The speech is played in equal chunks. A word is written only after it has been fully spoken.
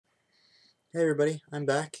Hey everybody, I'm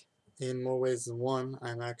back. In more ways than one,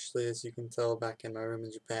 I'm actually, as you can tell, back in my room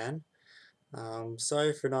in Japan.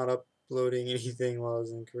 Sorry for not uploading anything while I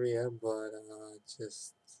was in Korea, but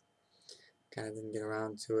just kind of didn't get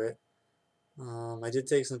around to it. I did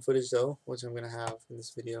take some footage though, which I'm going to have in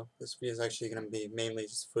this video. This video is actually going to be mainly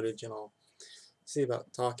just footage, and I'll see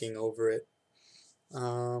about talking over it.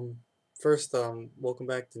 Um, First, welcome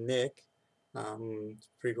back to Nick. It's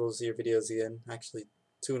pretty cool to see your videos again. Actually,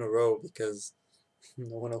 two in a row because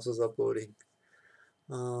no one else was uploading.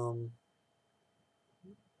 Um,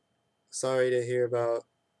 Sorry to hear about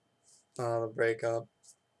the breakup.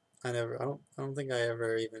 I don't think I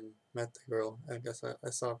ever even met the girl. I guess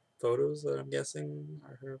I saw photos that I'm guessing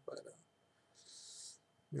are her, but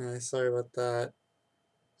yeah, sorry about that.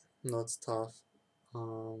 No, it's tough.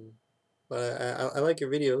 Um, but I like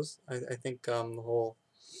your videos. I think the whole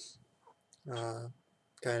uh,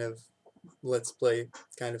 kind of let's play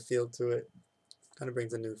kind of feel to it kind of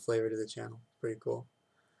brings a new flavor to the channel. Pretty cool.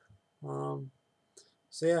 Um,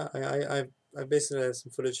 so yeah, I basically have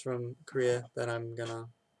some footage from Korea that I'm gonna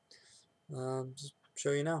just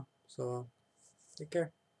show you now. So take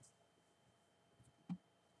care.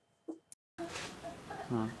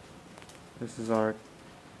 Huh. This is our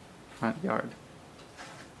front yard.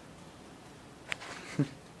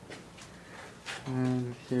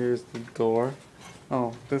 And here's the door.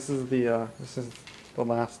 Oh, this is the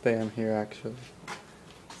last day I'm here actually.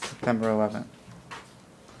 September 11th.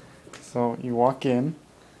 So you walk in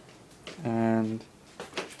and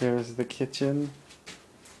there's the kitchen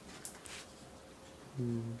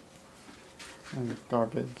and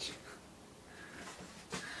garbage.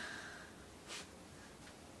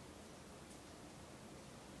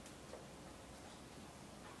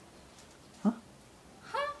 Huh?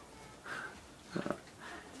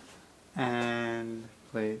 And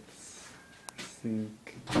plates,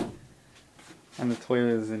 sink, and the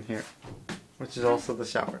toilet is in here, which is also the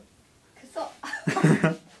shower.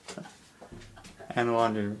 And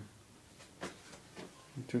laundry room.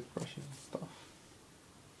 And toothbrushes and stuff.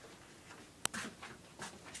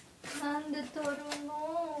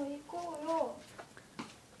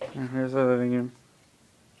 And here's our living room.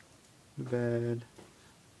 Bed,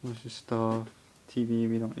 bunch of stuff, TV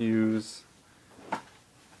we don't use,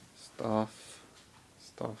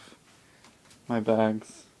 stuff, my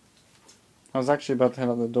bags. I was actually about to head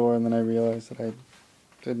out the door and then I realized that I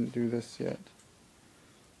didn't do this yet.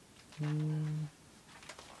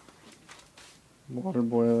 Water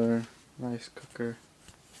boiler, rice cooker.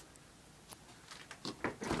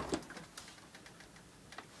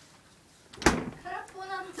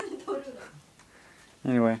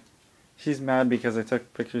 Anyway, she's mad because I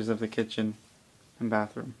took pictures of the kitchen and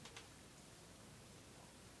bathroom.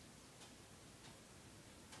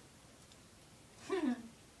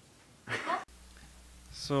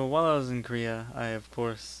 So while I was in Korea, I of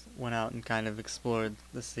course went out and kind of explored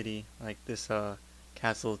the city, like this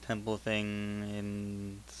castle temple thing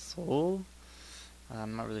in Seoul.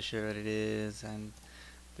 I'm not really sure what it is, and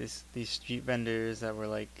these street vendors that were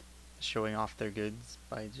like showing off their goods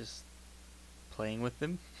by just playing with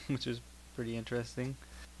them, which was pretty interesting.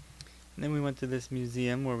 And then we went to this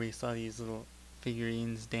museum where we saw these little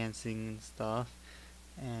figurines dancing and stuff,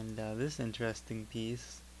 and this interesting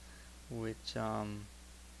piece, which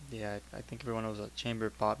yeah, I think everyone knows what chamber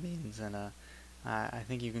pot means, and I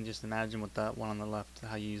think you can just imagine with that one on the left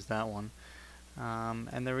how you use that one.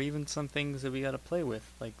 And there were even some things that we got to play with,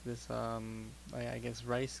 like this, I guess,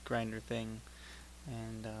 rice grinder thing,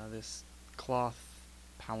 and this cloth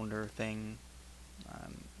pounder thing.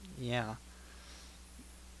 Yeah.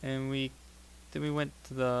 And then we went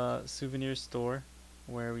to the souvenir store,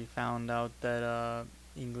 where we found out that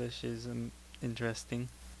English is interesting.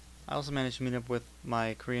 I also managed to meet up with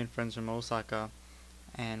my Korean friends from Osaka,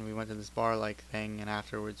 and we went to this bar-like thing, and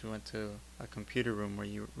afterwards we went to a computer room where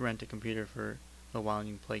you rent a computer for a while and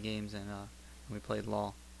you can play games, and we played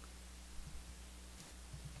LOL.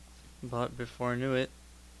 But before I knew it,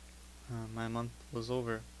 my month was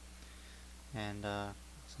over, and I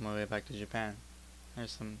was on my way back to Japan.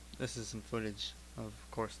 This is some footage of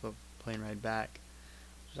course, the plane ride back.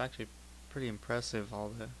 It was actually pretty impressive,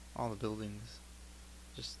 all the buildings.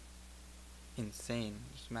 Just insane.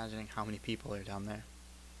 Just imagining how many people are down there,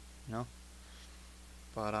 you know?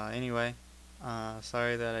 But anyway,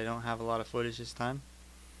 sorry that I don't have a lot of footage this time.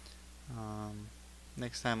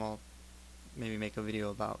 Next time I'll maybe make a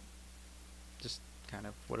video about just kind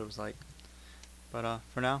of what it was like. But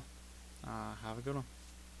for now, have a good one.